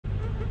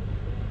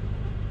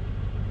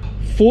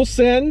Full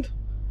send,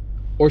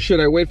 or should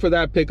I wait for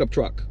that pickup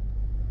truck?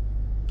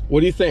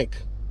 What do you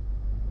think?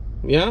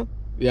 Yeah?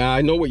 Yeah,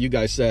 I know what you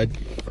guys said.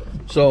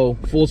 So,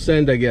 full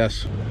send, I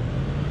guess.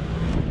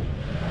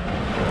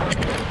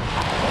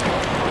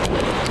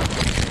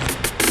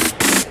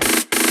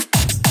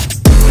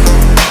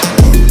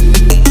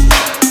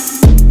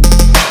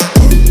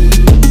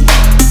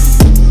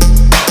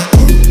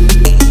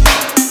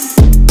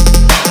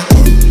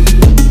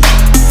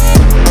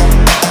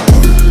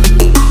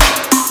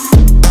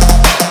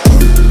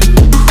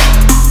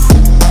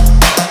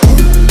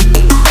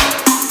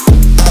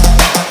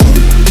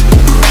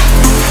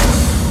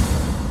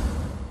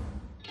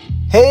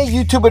 Hey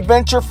YouTube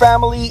Adventure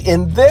family,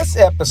 in this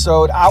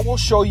episode I will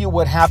show you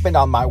what happened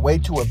on my way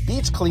to a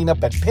beach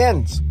cleanup at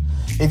Pins.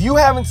 If you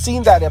haven't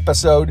seen that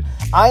episode,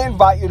 I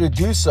invite you to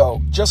do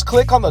so. Just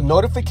click on the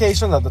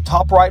notification on the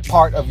top right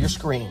part of your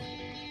screen.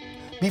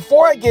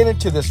 Before I get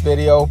into this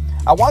video,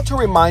 I want to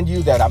remind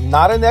you that I'm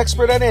not an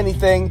expert at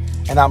anything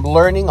and I'm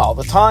learning all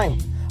the time.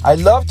 I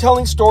love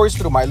telling stories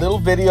through my little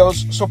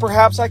videos, so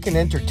perhaps I can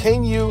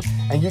entertain you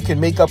and you can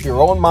make up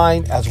your own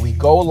mind as we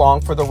go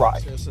along for the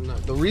ride.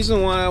 The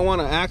reason why I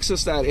want to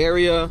access that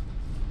area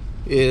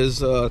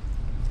is not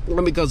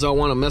because I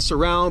want to mess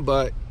around,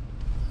 but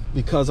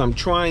because I'm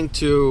trying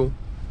to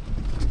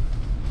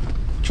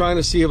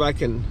see if I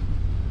can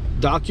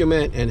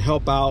document and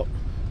help out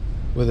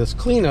with this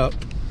cleanup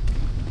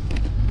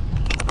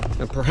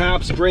and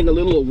perhaps bring a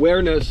little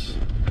awareness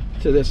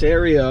to this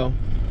area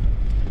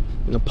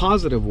in a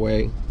positive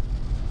way.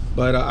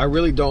 But I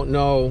really don't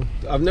know.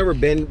 I've never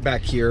been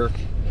back here,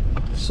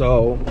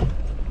 so,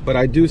 but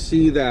I do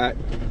see that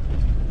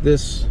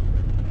this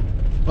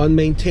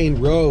unmaintained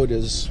road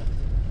is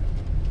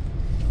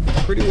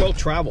pretty well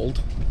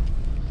traveled.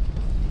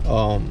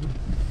 As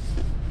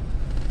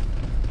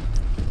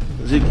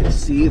you can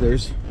see,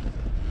 there's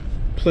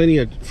plenty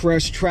of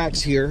fresh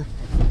tracks here.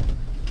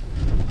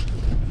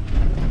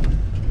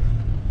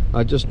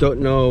 I just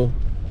don't know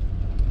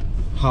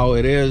how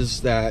it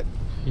is that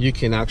you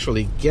can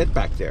actually get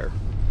back there.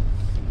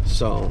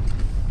 So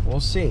we'll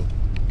see.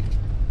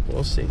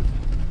 We'll see.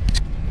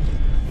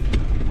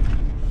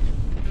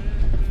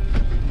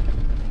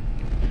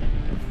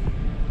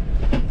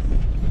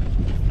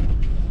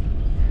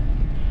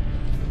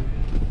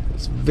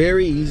 It's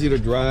very easy to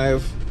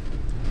drive,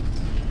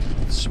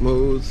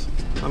 smooth.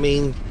 I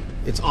mean,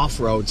 it's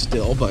off-road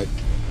still, but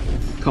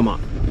come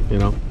on, you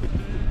know.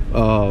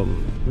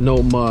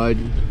 No mud,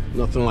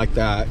 nothing like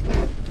that.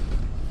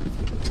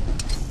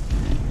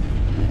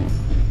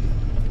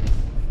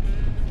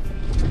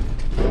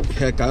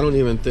 Heck, I don't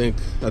even think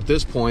at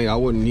this point I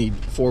wouldn't need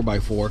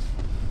 4x4.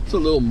 It's a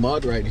little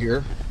mud right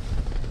here,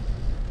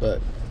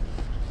 but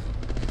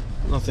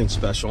nothing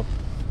special.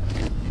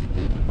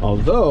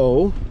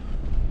 Although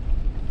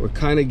we're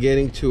kind of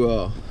getting to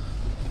a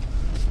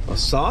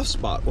soft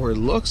spot, or it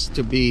looks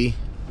to be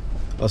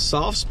a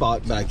soft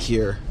spot back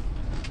here,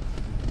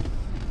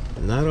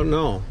 and I don't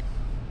know.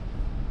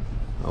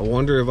 I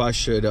wonder if I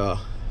should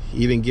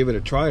even give it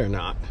a try or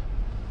not.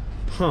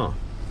 Huh.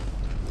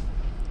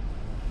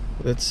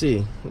 Let's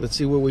see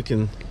what we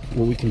can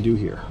do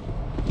here.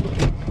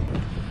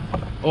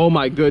 Oh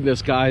my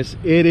goodness, guys,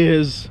 it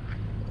is,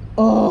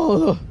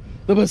 oh,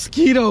 the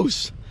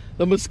mosquitoes.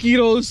 The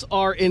mosquitoes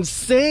are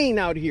insane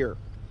out here.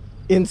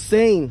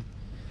 Insane.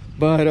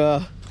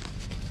 But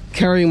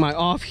carrying my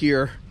off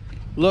here.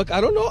 Look,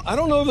 I don't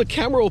know if the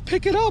camera will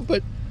pick it up,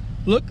 but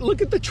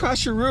look at the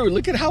trasharoo.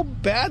 Look at how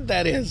bad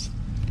that is.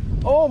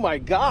 Oh my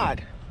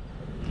God.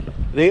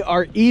 They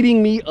are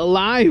eating me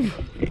alive.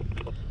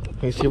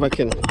 Let me see if I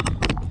can.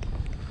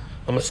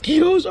 The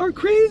mosquitoes are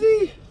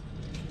crazy.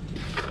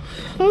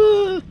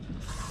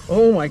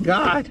 Oh my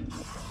God.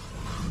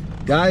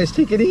 Guys,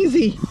 take it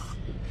easy.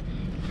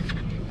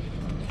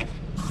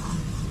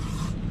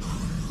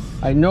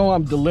 I know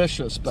I'm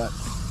delicious, but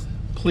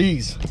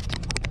please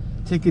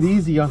take it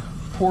easy on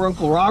poor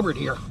Uncle Robert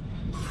here.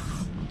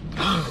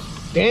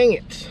 Dang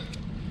it.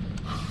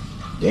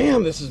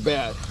 Damn, this is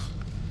bad.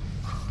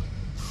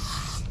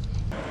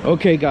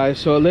 Okay guys,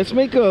 so let's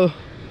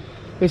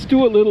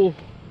do a little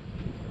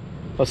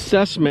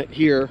assessment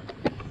here.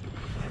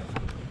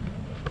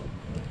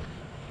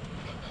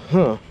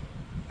 Huh.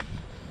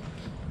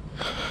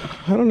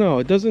 I don't know,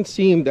 it doesn't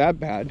seem that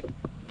bad.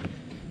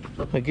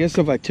 I guess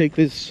if I take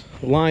this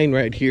line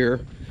right here,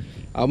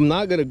 I'm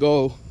not gonna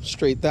go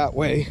straight that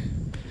way.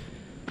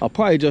 I'll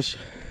probably just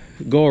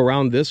go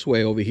around this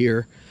way over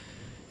here,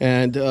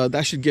 and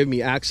that should give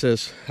me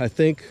access. I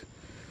think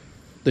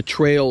the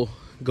trail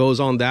goes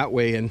on that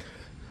way, and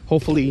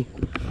hopefully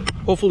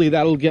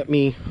that'll get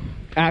me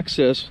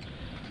access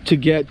to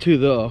get to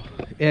the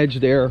edge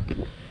there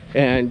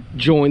and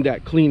join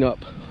that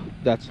cleanup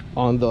that's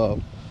on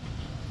the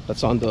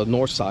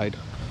north side.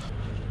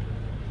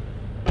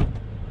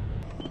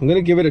 I'm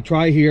gonna give it a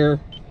try here.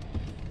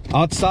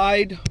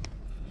 Outside,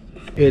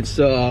 it's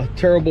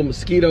terrible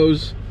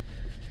mosquitoes.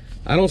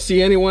 I don't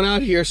see anyone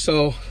out here,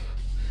 so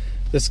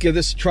let's give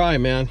this a try,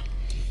 man.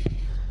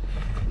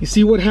 You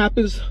see what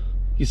happens?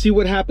 You see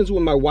what happens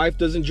when my wife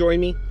doesn't join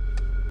me?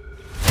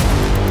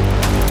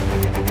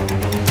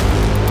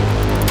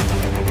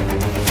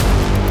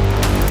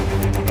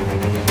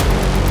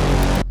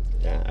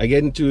 I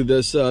get into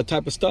this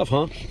type of stuff,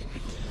 huh?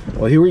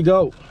 Well, here we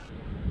go.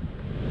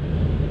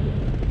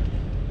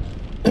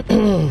 Get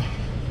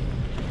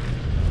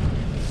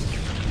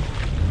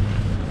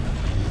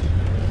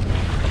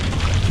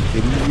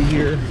easy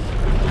here.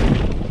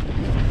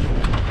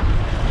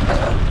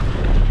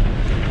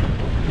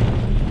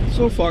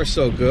 So far,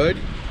 so good.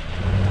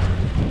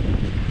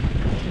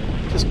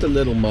 Just a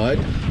little mud.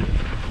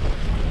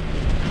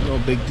 No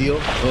big deal.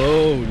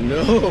 Oh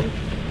no!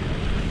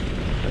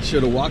 I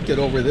should have walked it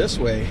over this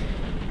way.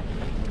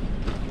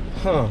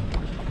 Huh.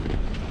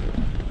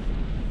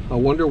 I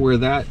wonder where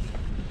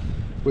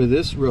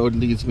this road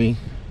leads me.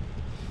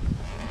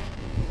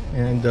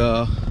 And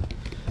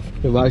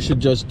if I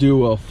should just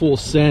do a full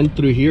send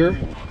through here,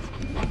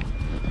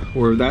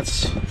 or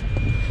that's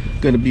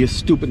gonna be a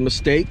stupid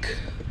mistake.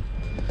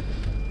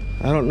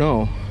 I don't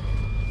know.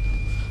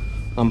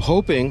 I'm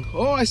hoping.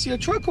 Oh, I see a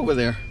truck over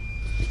there.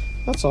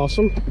 That's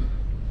awesome.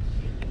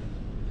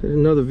 There's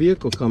another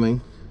vehicle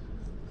coming.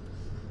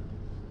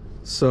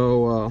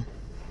 So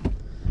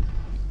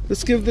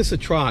let's give this a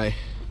try.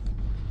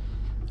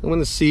 I want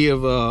to see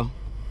if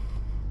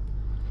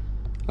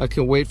I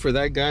can wait for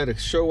that guy to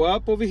show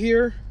up over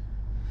here,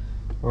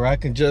 or I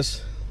can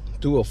just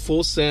do a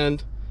full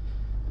send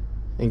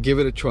and give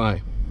it a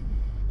try.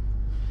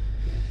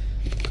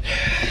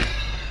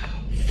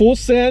 Full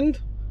send,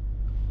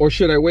 or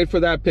should I wait for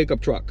that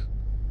pickup truck?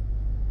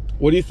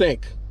 What do you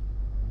think?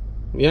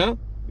 Yeah,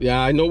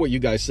 I know what you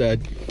guys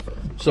said.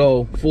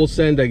 So full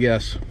send, I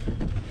guess.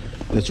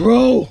 Let's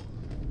roll.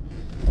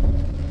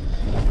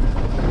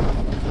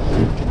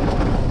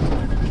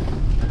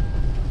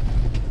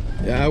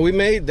 Yeah, we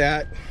made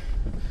that.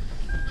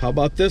 How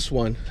about this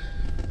one?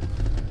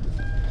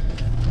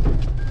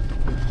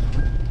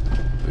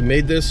 We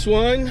made this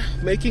one,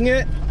 making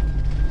it.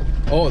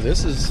 Oh,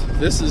 this is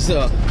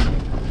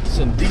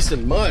some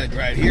decent mud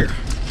right here.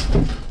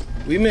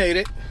 We made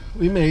it.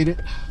 We made it.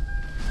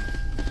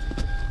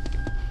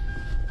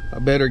 I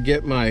better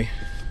get my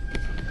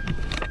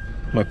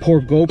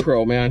poor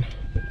GoPro, man.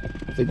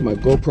 I think my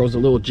GoPro's a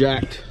little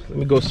jacked. Let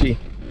me go see.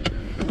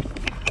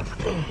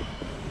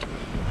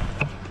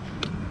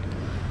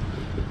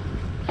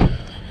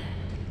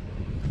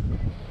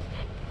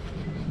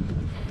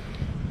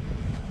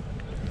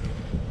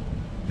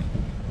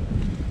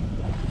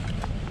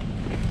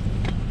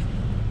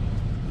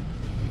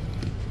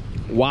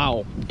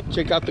 Wow,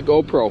 check out the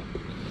GoPro.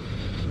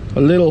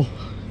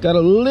 Got a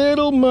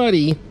little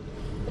muddy.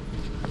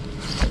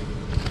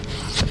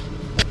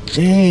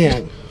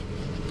 Dang.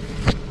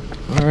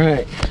 All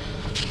right,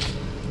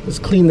 let's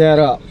clean that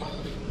up.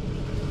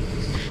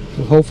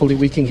 And hopefully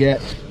we can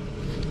get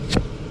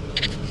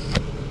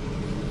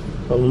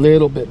a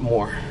little bit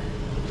more.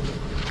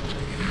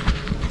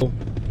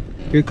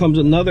 Here comes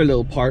another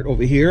little part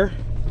over here.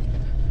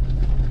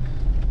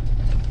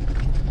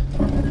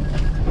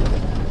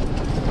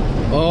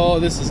 Oh,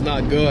 this is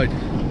not good.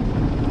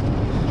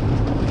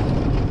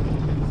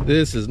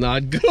 This is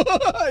not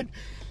good.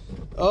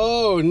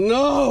 Oh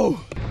no.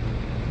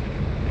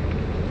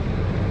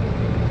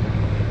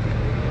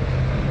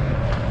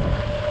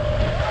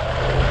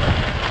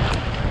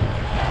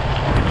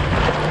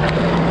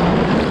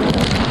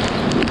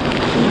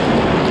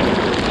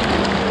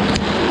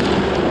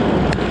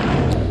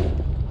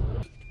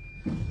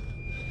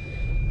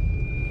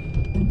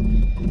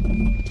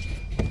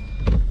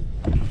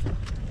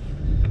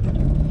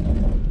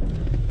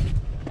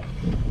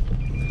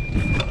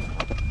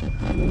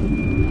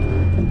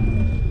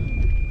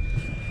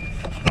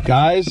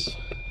 Guys,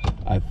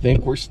 I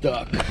think we're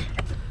stuck.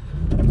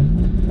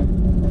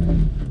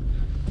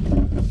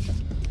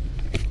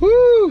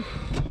 Woo!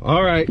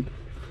 All right.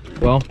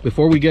 Well,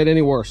 before we get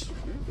any worse,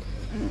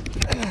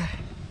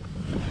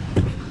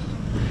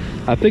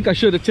 I think I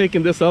should have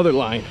taken this other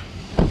line.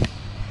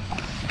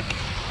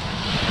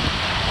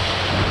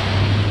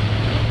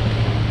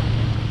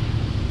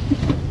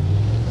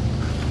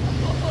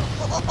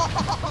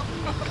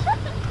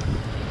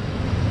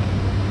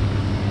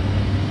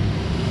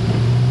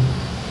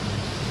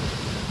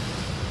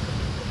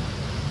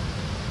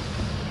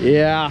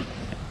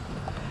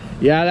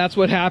 Yeah, that's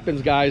what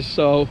happens, guys.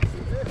 So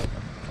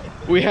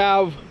we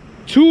have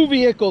two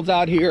vehicles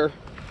out here.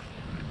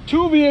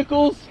 Two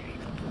vehicles.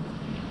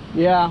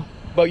 Yeah,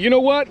 but you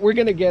know what? We're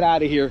gonna get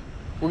out of here.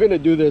 We're gonna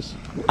do this.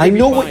 I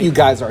know what you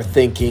guys are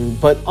thinking,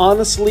 but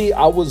honestly,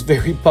 I was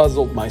very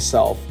puzzled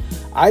myself.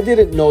 I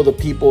didn't know the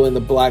people in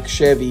the black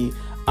Chevy.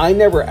 I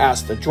never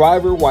asked the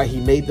driver why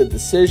he made the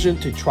decision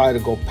to try to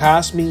go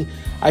past me.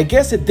 I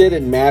guess it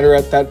didn't matter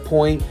at that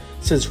point,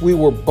 since we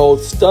were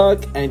both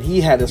stuck and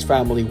he had his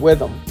family with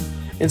him.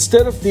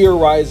 Instead of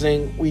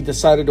theorizing, we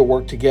decided to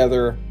work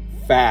together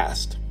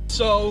fast.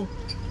 So,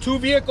 two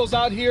vehicles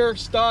out here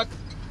stuck.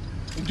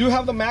 We do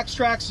have the Max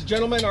Tracks. The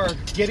gentlemen are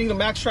getting the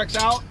Max Tracks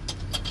out,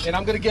 and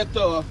I'm gonna get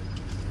the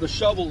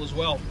shovel as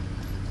well,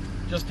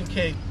 just in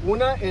case.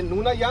 Una en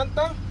una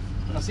llanta,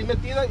 así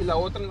metida, y la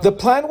otra en la The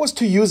plan was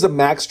to use the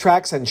Max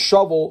Tracks and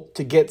shovel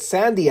to get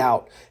Sandy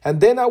out,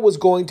 and then I was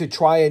going to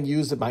try and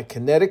use my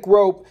kinetic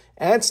rope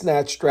and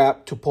snatch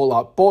strap to pull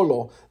out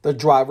Polo, the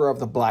driver of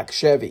the black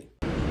Chevy.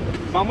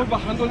 Vamos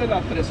bajándole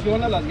la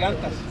presión a las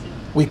llantas.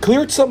 We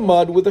cleared some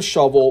mud with a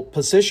shovel,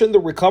 positioned the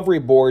recovery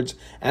boards,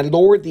 and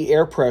lowered the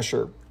air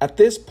pressure. At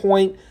this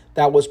point,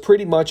 that was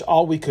pretty much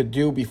all we could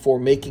do before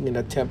making an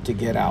attempt to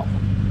get out.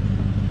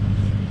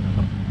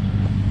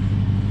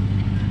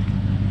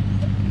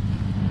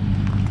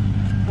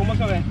 ¿Cómo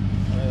se ve?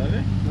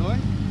 Dale.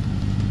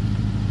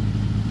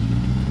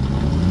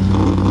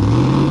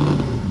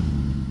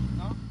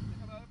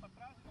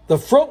 The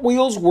front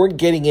wheels weren't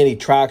getting any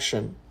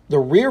traction. The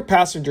rear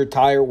passenger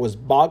tire was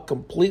bogged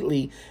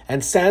completely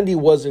and Sandy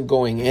wasn't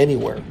going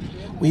anywhere.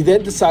 We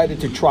then decided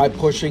to try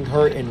pushing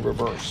her in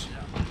reverse.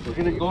 We're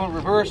gonna go in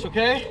reverse,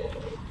 okay?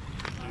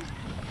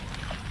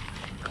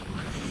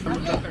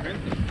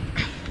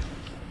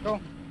 Go.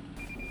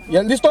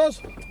 ¿Ya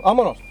listos?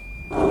 Vámonos.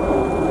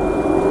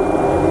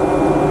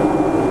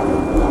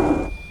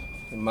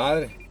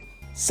 Madre.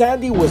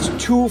 Sandy was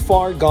too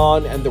far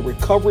gone and the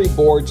recovery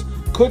boards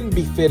couldn't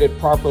be fitted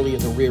properly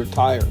in the rear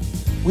tire.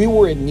 We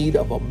were in need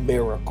of a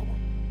miracle.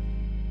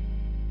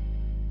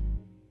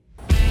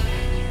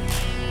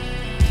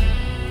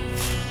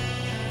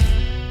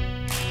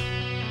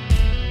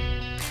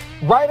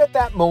 Right at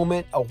that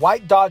moment, a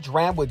white Dodge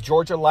Ram with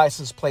Georgia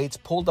license plates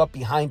pulled up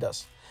behind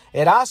us.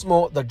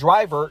 Erasmo, the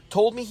driver,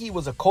 told me he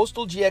was a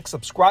Coastal GX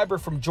subscriber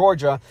from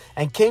Georgia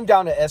and came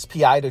down to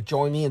SPI to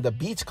join me in the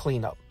beach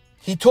cleanup.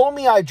 He told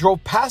me I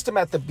drove past him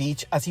at the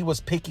beach as he was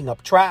picking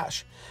up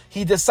trash.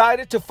 He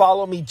decided to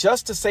follow me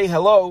just to say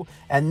hello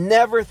and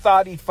never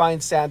thought he'd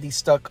find Sandy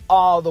stuck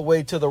all the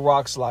way to the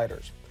rock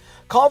sliders.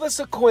 Call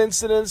this a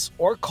coincidence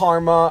or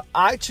karma.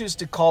 I choose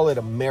to call it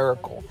a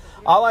miracle.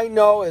 All I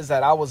know is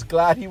that I was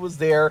glad he was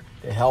there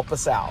to help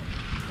us out.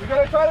 You're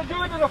gonna try to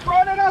do it in the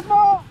front,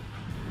 Erasmo?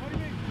 What do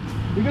you mean?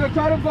 You're gonna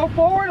try to go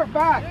forward or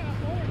back?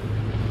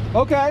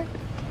 Okay.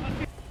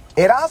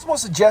 Erasmo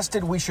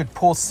suggested we should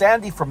pull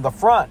Sandy from the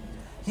front.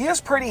 He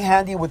is pretty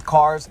handy with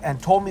cars and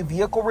told me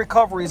vehicle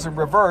recoveries in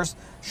reverse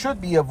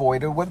should be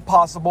avoided when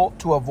possible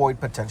to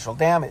avoid potential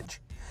damage.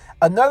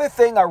 Another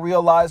thing I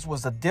realized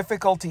was the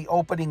difficulty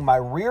opening my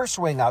rear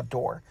swing out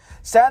door.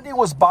 Sandy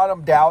was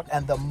bottomed out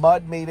and the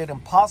mud made it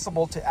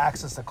impossible to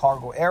access the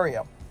cargo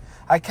area.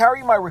 I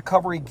carry my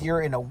recovery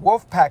gear in a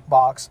Wolfpack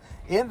box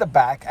in the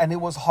back and it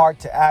was hard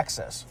to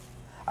access.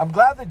 I'm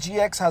glad the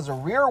GX has a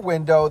rear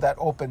window that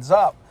opens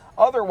up.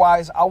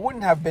 Otherwise, I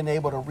wouldn't have been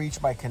able to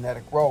reach my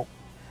kinetic rope.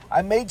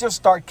 I may just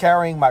start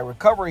carrying my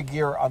recovery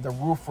gear on the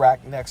roof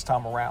rack next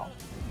time around.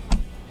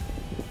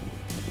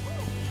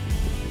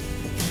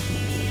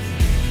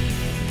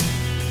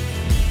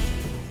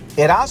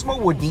 Erasmo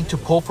would need to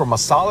pull from a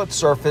solid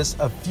surface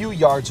a few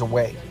yards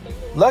away.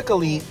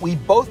 Luckily, we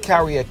both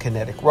carry a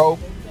kinetic rope,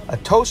 a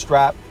tow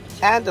strap,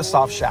 and a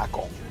soft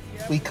shackle.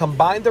 We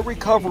combined the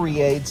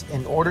recovery aids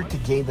in order to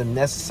gain the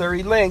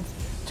necessary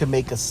length to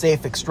make a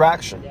safe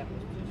extraction.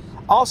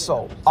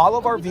 Also, all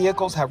of our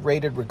vehicles have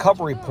rated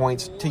recovery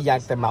points to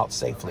yank them out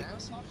safely.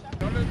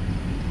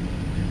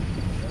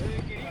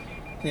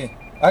 Sí.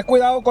 Hay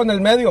cuidado con el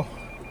medio.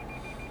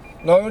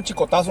 No hay un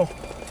chicotazo.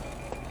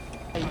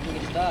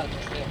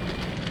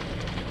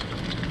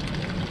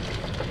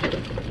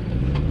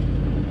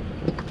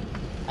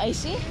 Ahí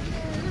sí.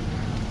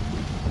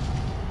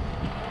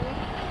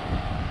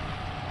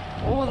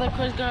 Oh, that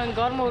car's going in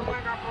God mode. Oh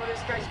my God, bro,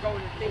 this guy's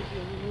going. Thank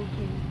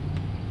you.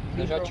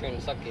 There's your turn,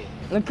 suck it.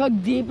 Look how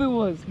deep it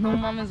was. No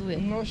mama's way.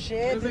 No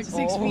shit. It was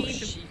like 6 feet.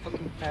 She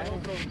fucking fat.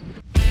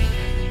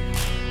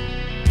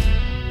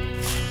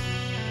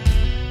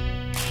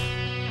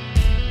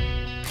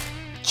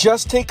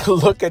 Just take a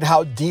look at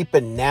how deep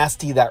and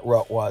nasty that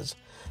rut was.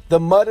 The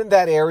mud in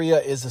that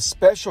area is a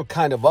special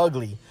kind of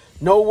ugly.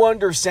 No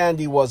wonder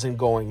Sandy wasn't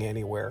going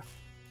anywhere.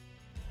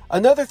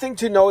 Another thing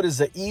to note is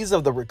the ease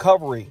of the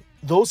recovery.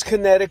 Those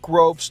kinetic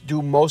ropes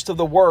do most of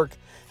the work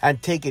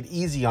and take it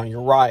easy on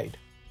your ride.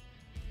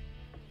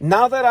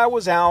 Now that I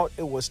was out,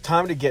 it was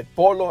time to get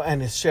Polo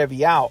and his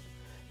Chevy out.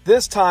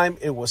 This time,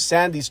 it was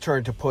Sandy's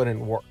turn to put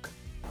in work.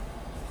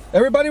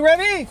 Everybody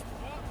ready?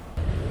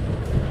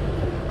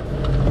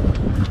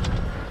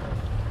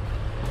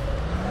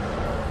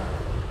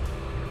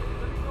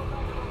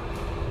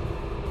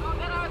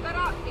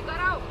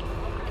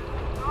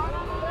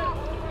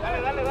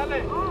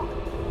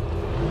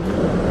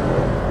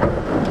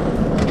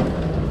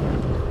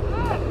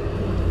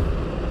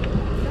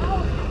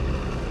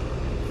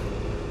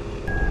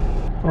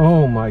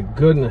 Oh my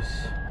goodness.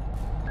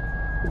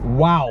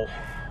 Wow.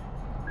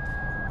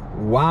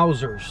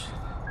 Wowzers.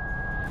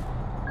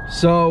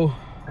 So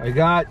I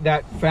got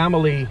that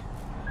family,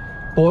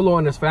 Polo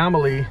and his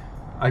family.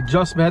 I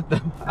just met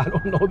them. I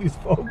don't know these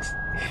folks.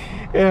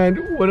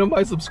 And one of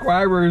my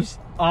subscribers,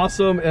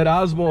 awesome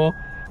Erasmo,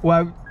 who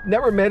I've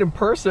never met in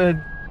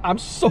person, I'm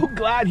so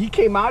glad he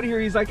came out here.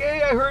 He's like,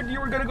 hey, I heard you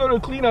were gonna go to a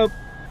cleanup.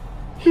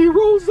 He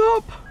rolls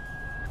up.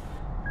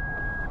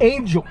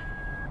 Angel.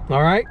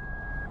 All right.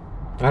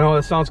 I know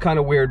that sounds kind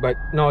of weird, but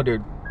no,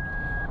 dude.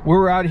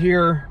 We're out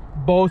here,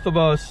 both of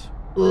us.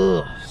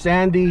 Ugh,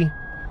 Sandy,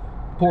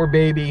 poor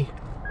baby.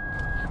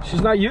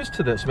 she's not used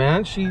to this,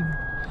 man.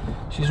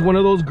 She's one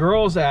of those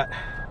girls that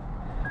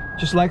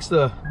just likes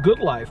the good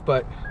life,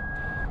 but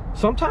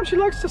sometimes she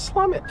likes to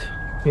slum it,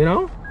 you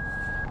know?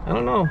 I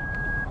don't know.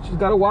 She's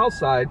got a wild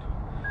side.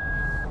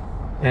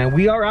 And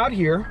we are out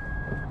here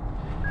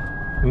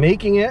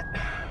making it.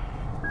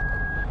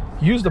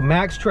 Use the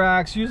max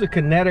tracks, use a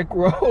kinetic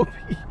rope,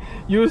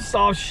 use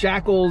soft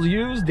shackles,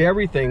 used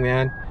everything,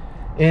 man.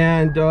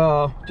 And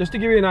just to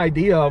give you an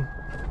idea,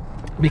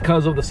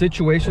 because of the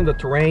situation, the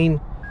terrain,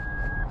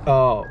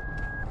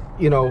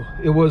 you know,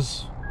 it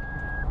was,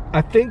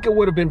 I think it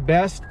would have been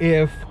best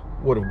if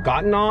would have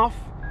gotten off,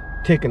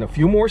 taken a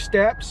few more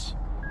steps,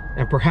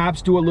 and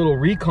perhaps do a little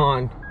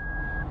recon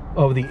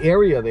of the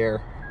area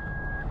there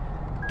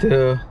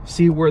to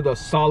see where the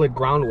solid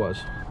ground was.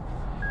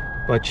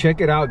 But check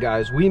it out,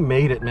 guys. We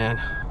made it,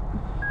 man.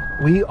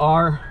 We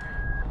are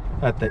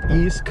at the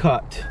East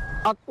Cut.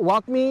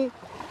 Walk me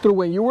through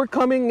when you were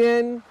coming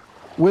in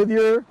with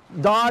your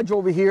Dodge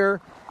over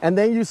here, and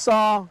then you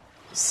saw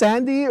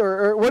Sandy,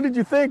 or what did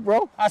you think,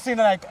 bro? I seen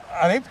like,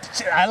 I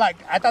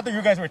thought that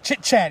you guys were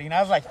chit-chatting.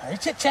 I was like, are you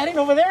chit-chatting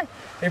over there?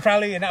 They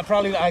probably, and I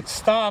probably like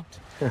stopped.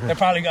 I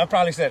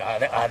probably said,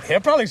 they're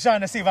probably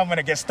trying to see if I'm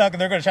gonna get stuck and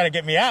they're gonna try to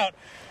get me out.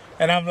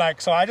 And I'm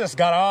like, so I just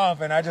got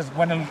off and I just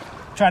went and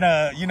try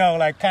to, you know,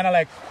 like kind of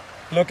like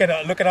look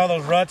at all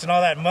those ruts and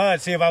all that mud,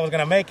 see if I was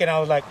gonna make it. And I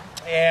was like,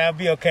 yeah, I'll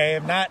be okay.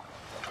 If not,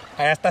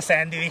 I asked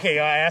Sandy, dije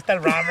yo, I asked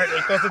Robert,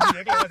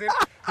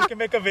 he can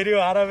make a video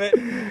out of it.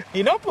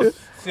 You know, pues,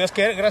 Dios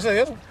quiere, gracias a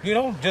Dios, you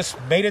know, just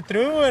made it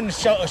through and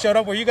showed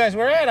up where you guys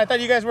were at. I thought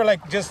you guys were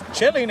like just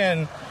chilling,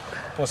 and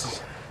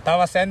pues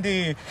estaba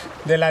Sandy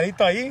de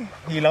ladito ahí.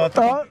 Y la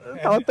otra,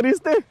 ¿Estaba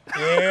triste?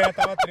 Yeah,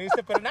 estaba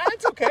triste, but nah,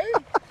 it's okay.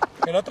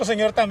 El otro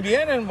señor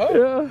también, and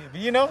well,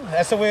 you know,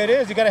 that's the way it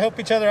is. You gotta help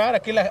each other out.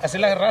 Aquí así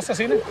la raza,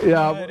 así, ¿no?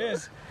 Yeah, it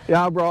is.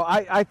 Yeah, bro.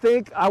 I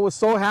think I was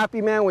so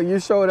happy, man, when you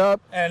showed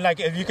up. And like,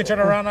 if you could turn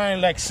around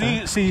and like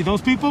see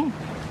those people.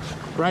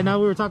 Right now,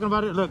 we were talking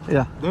about it. Look,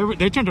 yeah,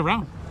 they turned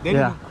around.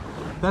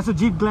 That's a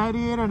Jeep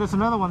Gladiator, and that's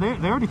another one.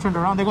 They already turned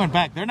around. They went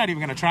back. They're not even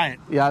gonna try it.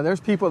 Yeah,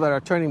 there's people that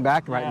are turning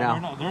back right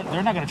now.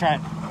 They're not gonna try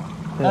it.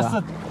 That's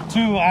the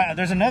two.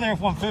 There's another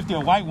F-150, a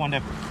white one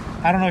that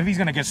I don't know if he's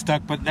gonna get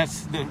stuck, but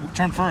that's the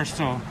turn first.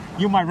 So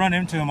you might run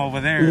into him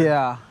over there.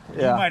 Yeah.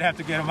 You might have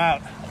to get him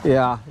out.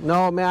 Yeah.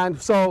 No, man.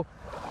 So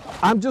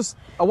I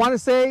want to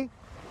say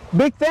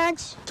big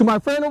thanks to my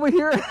friend over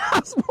here,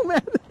 Erasmo,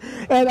 man.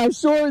 And I'm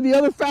sure the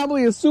other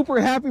family is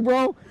super happy,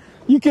 bro.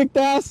 You kicked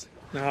ass.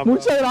 No,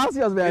 muchas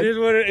gracias, man. It is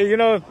what it, you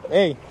know.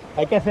 Hey,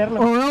 hay que hacerlo.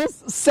 Or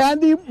else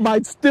Sandy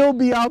might still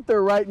be out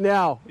there right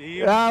now.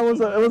 Yeah. That was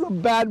a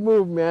bad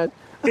move, man.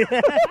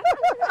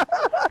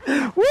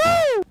 Woo!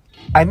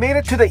 I made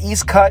it to the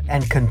East Cut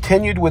and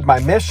continued with my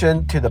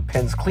mission to the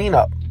pins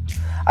cleanup.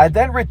 I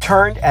then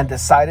returned and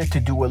decided to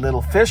do a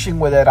little fishing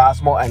with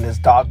Erasmo and his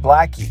dog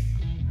Blackie.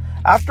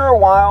 After a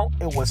while,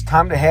 it was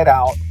time to head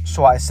out,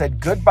 so I said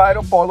goodbye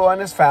to Polo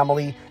and his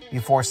family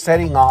before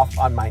setting off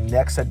on my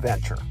next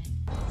adventure.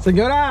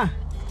 Señora,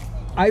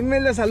 ahí me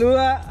le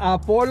saluda a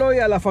Polo y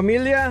a la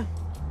familia.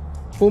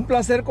 Fue un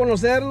placer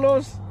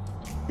conocerlos.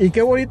 Y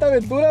qué bonita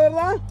aventura,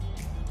 ¿verdad?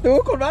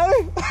 Tengo con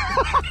madre.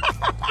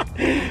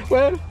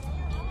 Bueno.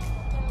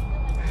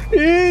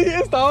 Y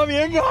estaba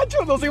bien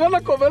gacho, nos iban a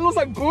comer los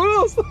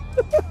zancudos.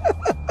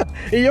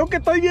 Y yo que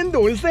estoy bien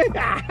dulce.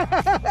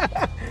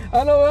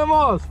 Ahí nos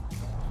vemos.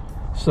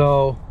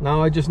 So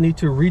now I just need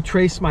to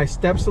retrace my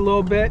steps a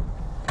little bit.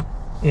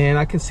 And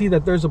I can see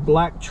that there's a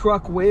black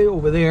truck way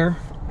over there.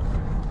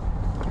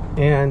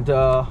 And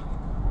I'm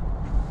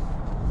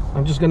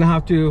just gonna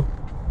have to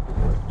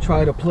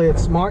try to play it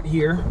smart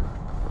here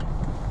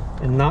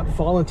and not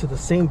fall into the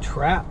same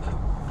trap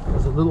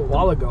as a little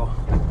while ago.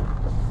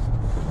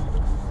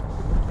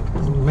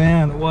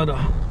 Man, what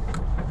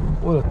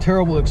a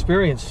terrible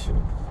experience.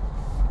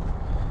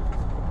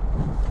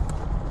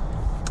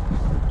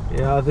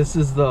 Yeah, this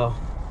is the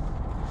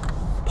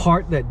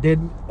part that did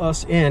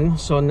us in.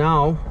 So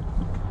now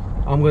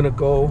I'm gonna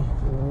go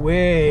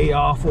way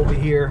off over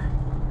here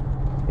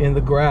in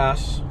the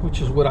grass, which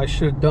is what I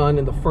should have done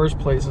in the first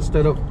place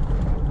instead of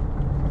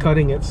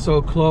cutting it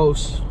so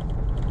close.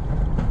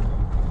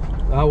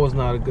 That was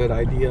not a good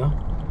idea.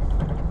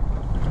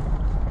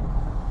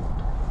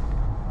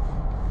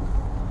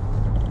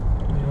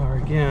 We are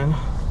again.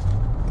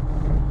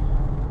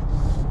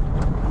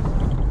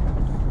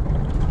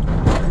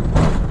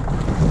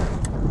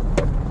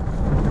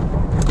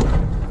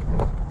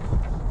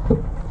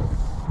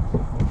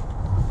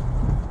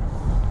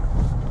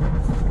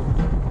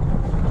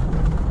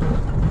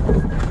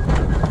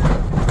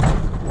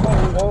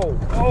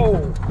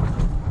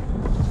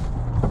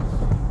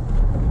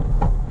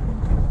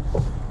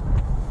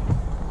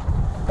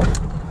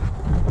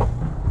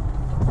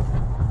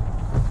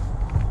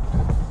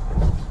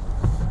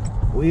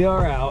 We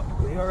are out.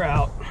 We are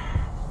out.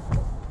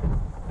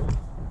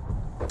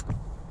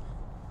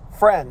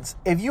 Friends,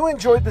 if you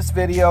enjoyed this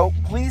video,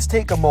 please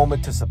take a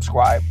moment to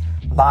subscribe,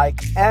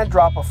 like, and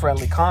drop a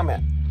friendly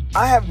comment.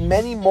 I have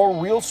many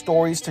more real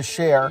stories to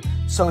share,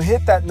 so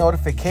hit that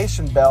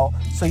notification bell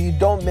so you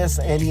don't miss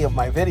any of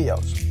my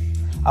videos.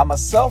 I'm a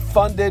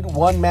self-funded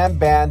one-man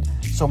band,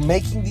 so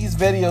making these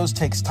videos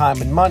takes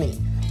time and money.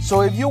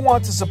 So if you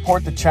want to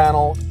support the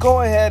channel,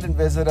 go ahead and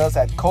visit us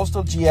at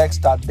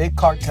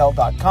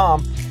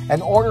coastalgx.bigcartel.com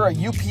and order a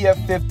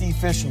UPF 50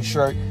 fishing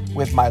shirt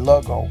with my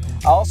logo.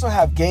 I also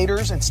have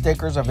gaiters and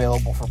stickers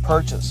available for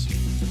purchase.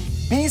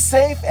 Be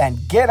safe and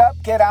get up,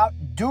 get out,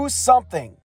 do something.